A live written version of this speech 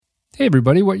Hey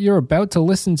everybody, what you're about to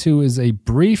listen to is a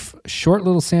brief, short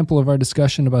little sample of our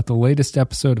discussion about the latest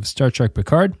episode of Star Trek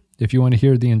Picard. If you want to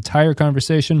hear the entire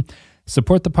conversation,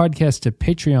 support the podcast at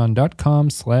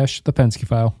patreon.com/The Penske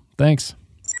File. Thanks.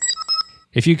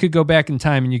 If you could go back in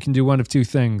time and you can do one of two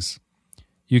things,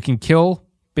 you can kill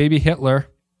baby Hitler,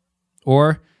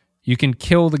 or you can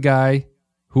kill the guy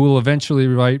who will eventually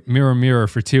write Mirror Mirror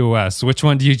for TOS. Which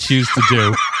one do you choose to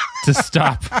do to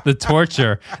stop the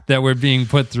torture that we're being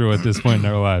put through at this point in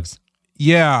our lives?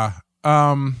 Yeah.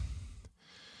 I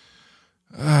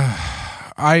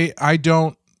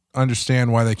don't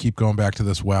understand why they keep going back to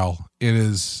this well.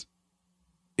 This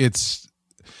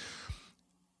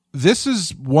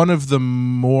is one of the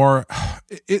more,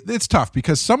 it's tough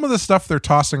because some of the stuff they're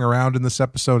tossing around in this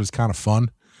episode is kind of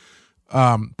fun.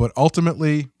 But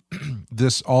ultimately,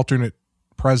 this alternate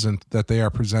present that they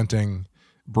are presenting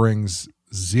brings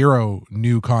zero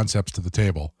new concepts to the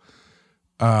table.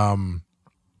 And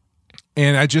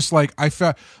I just I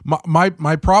felt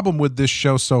my problem with this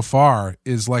show so far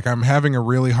is I'm having a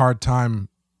really hard time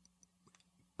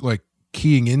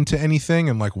keying into anything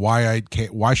and why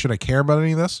should I care about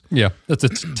any of this? Yeah, that's a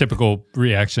typical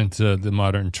reaction to the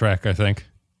modern Trek, I think.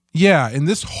 Yeah, in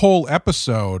this whole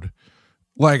episode,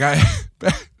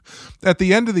 at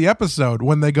the end of the episode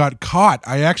when they got caught,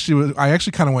 I actually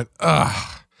kind of went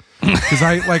ugh, because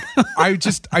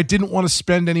I didn't want to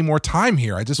spend any more time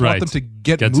here. I just want them to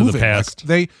get moving. To the past.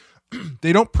 They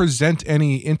don't present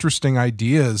any interesting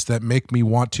ideas that make me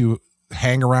want to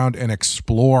hang around and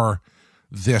explore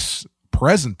this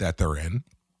present that they're in.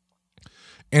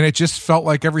 And it just felt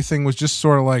like everything was just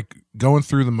sort of going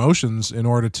through the motions in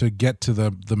order to get to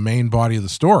the main body of the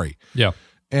story. Yeah.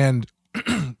 And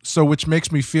so, which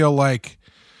makes me feel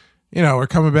we're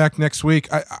coming back next week.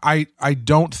 I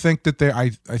don't think that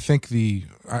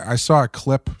I saw a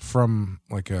clip from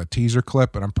a teaser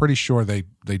clip, and I'm pretty sure they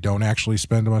don't actually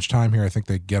spend much time here. I think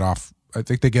they get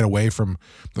away from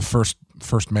the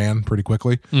first man pretty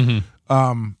quickly.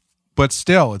 Mm-hmm. But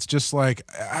still, it's just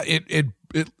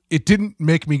it didn't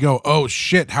make me go, oh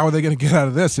shit, how are they going to get out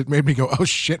of this? It made me go, oh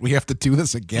shit, we have to do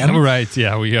this again. Right.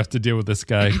 Yeah. We have to deal with this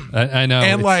guy. I know.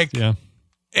 And yeah.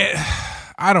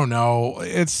 I don't know.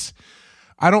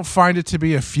 I don't find it to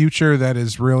be a future that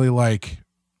is really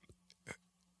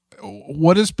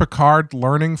what is Picard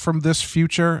learning from this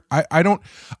future?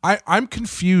 I'm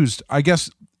confused. I guess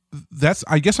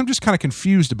I'm just kind of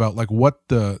confused about what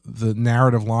the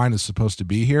narrative line is supposed to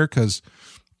be here. 'Cause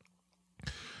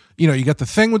you got the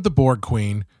thing with the Borg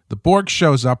Queen, the Borg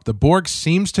shows up, the Borg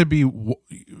seems to be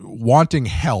wanting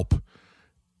help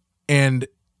and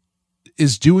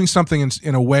is doing something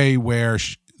in a way where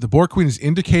the Borg Queen is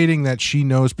indicating that she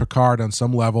knows Picard on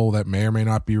some level that may or may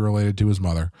not be related to his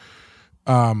mother.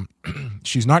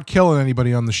 She's not killing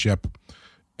anybody on the ship.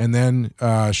 And then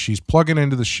she's plugging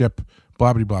into the ship,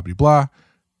 blah, blah, blah, blah, blah.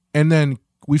 And then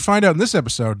we find out in this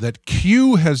episode that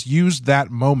Q has used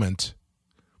that moment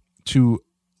to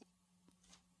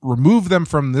remove them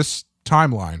from this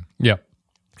timeline. Yeah.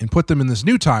 And put them in this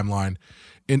new timeline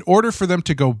in order for them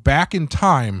to go back in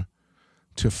time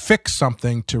to fix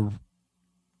something to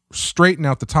straighten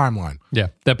out the timeline. Yeah,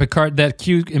 that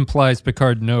Q implies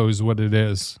Picard knows what it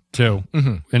is too.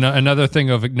 Mm-hmm. And another thing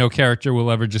of no character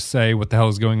will ever just say what the hell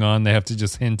is going on. They have to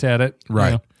just hint at it.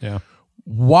 Right. Yeah.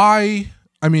 Why?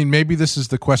 I mean, maybe this is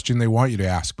the question they want you to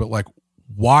ask, but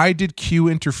why did Q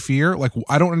interfere?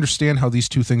 I don't understand how these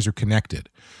two things are connected.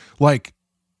 Yeah,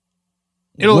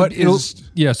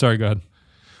 sorry, go ahead.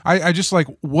 I just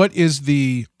what is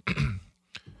the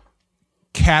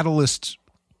catalyst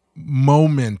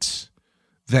moment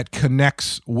that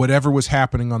connects whatever was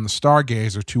happening on the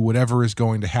Stargazer to whatever is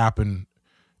going to happen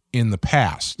in the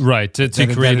past? Right, to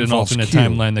create an alternate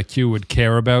timeline that Q would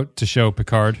care about to show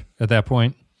Picard at that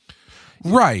point.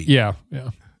 Right. Yeah.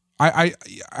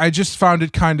 I just found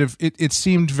it it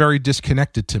seemed very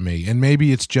disconnected to me, and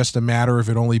maybe it's just a matter of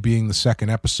it only being the second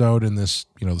episode in this,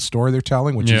 the story they're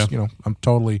telling, which is, I'm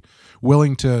totally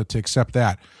willing to accept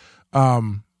that.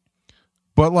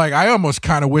 But I almost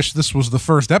kind of wish this was the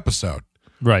first episode.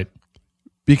 Right.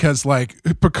 Because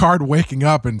Picard waking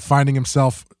up and finding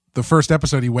himself, the first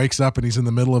episode he wakes up and he's in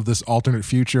the middle of this alternate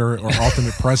future or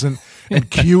alternate present,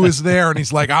 and Q is there and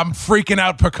he's I'm freaking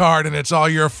out, Picard, and it's all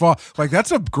your fault.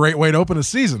 That's a great way to open a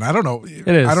season. I don't know. It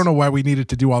is. I don't know why we needed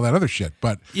to do all that other shit,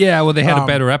 but yeah, well, they had a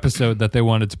better episode that they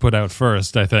wanted to put out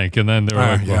first, I think, and then they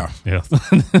were yeah.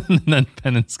 And then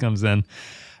Penance comes in.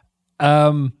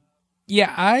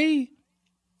 Yeah,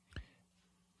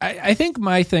 I think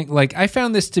my thing, I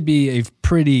found this to be a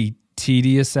pretty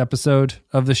tedious episode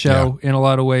of the show in a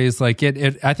lot of ways. Like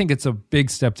I think it's a big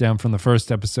step down from the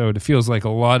first episode. It feels like a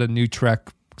lot of new Trek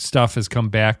stuff has come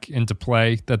back into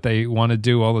play that they want to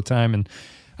do all the time, and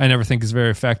I never think is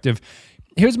very effective.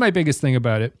 Here's my biggest thing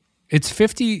about it.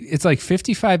 It's like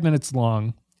 55 minutes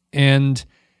long, and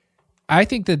I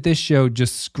think that this show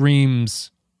just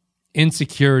screams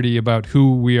insecurity about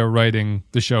who we are writing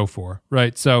the show for,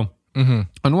 right? So on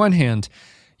one hand,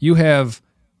 you have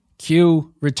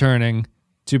Q returning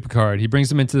to Picard. He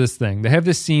brings him into this thing. They have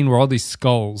this scene where all these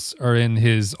skulls are in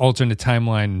his alternate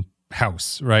timeline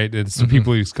house, right? It's the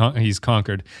people he's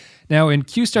conquered. Now, and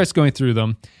Q starts going through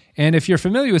them, and if you're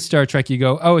familiar with Star Trek, you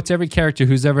go, oh, it's every character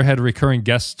who's ever had a recurring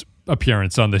guest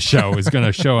appearance on the show is going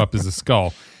to show up as a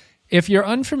skull. If you're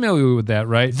unfamiliar with that,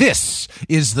 right? This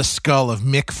is the skull of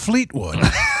Mick Fleetwood.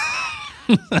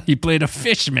 He played a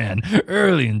fishman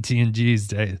early in TNG's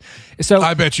days. So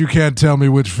I bet you can't tell me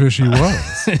which fish he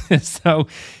was. So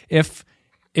if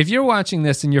you're watching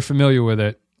this and you're familiar with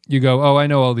it, you go, oh, I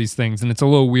know all these things, and it's a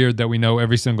little weird that we know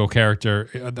every single character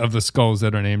of the skulls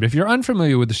that are named. If you're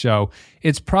unfamiliar with the show,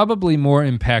 it's probably more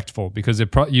impactful because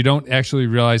you don't actually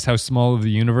realize how small of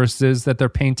the universe is that they're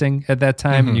painting at that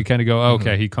time, and you kind of go, oh,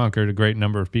 okay, he conquered a great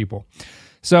number of people.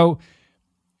 So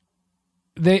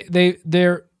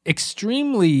they're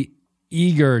extremely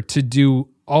eager to do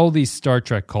all these Star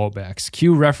Trek callbacks.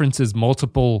 Q references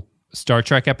multiple Star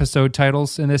Trek episode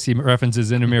titles in this. He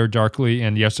references Inamir Darkly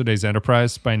and Yesterday's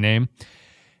Enterprise by name.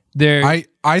 I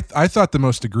thought the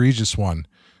most egregious one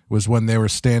was when they were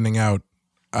standing out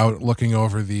looking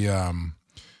over the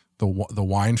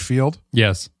wine field.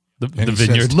 Yes, the he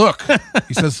vineyard. Says, look,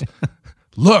 he says,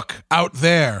 look out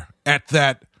there at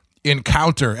that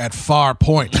encounter at Far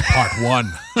Point, Part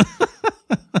 1.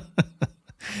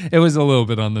 It was a little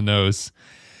bit on the nose.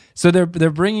 So they're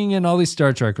bringing in all these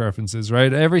Star Trek references,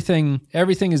 right? Everything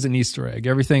is an Easter egg.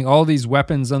 Everything, all these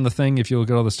weapons on the thing, if you look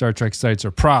at all the Star Trek sites,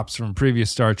 are props from previous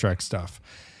Star Trek stuff.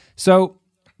 So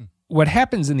what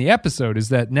happens in the episode is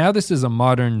that now this is a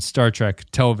modern Star Trek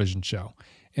television show.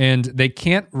 And they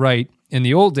can't write, in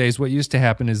the old days, what used to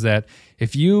happen is that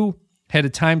if you had a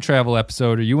time travel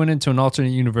episode or you went into an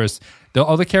alternate universe,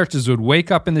 all the characters would wake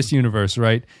up in this universe,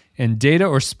 right? And Data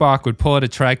or Spock would pull out a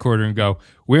tricorder and go,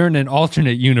 we're in an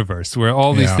alternate universe where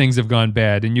all these things have gone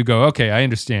bad. And you go, okay, I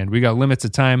understand. We got limits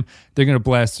of time. They're going to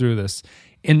blast through this.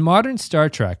 In modern Star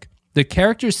Trek, the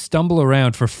characters stumble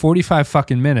around for 45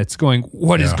 fucking minutes going,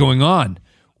 what is going on?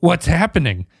 What's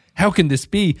happening? How can this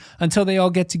be? Until they all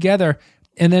get together.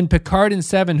 And then Picard and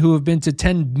Seven, who have been to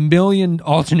 10 million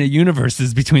alternate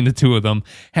universes between the two of them,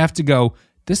 have to go,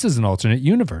 this is an alternate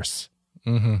universe.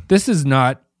 This is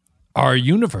not our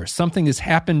universe. Something has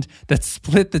happened that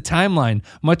split the timeline,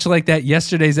 much like that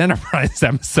Yesterday's Enterprise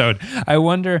episode. I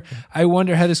wonder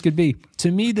how this could be.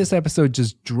 To me, this episode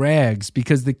just drags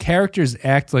because the characters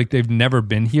act like they've never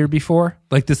been here before.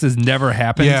 Like this has never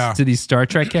happened to these Star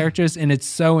Trek characters, and it's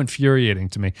so infuriating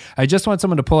to me. I just want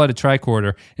someone to pull out a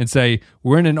tricorder and say,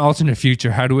 we're in an alternate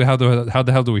future. How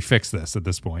the hell do we fix this at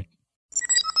this point?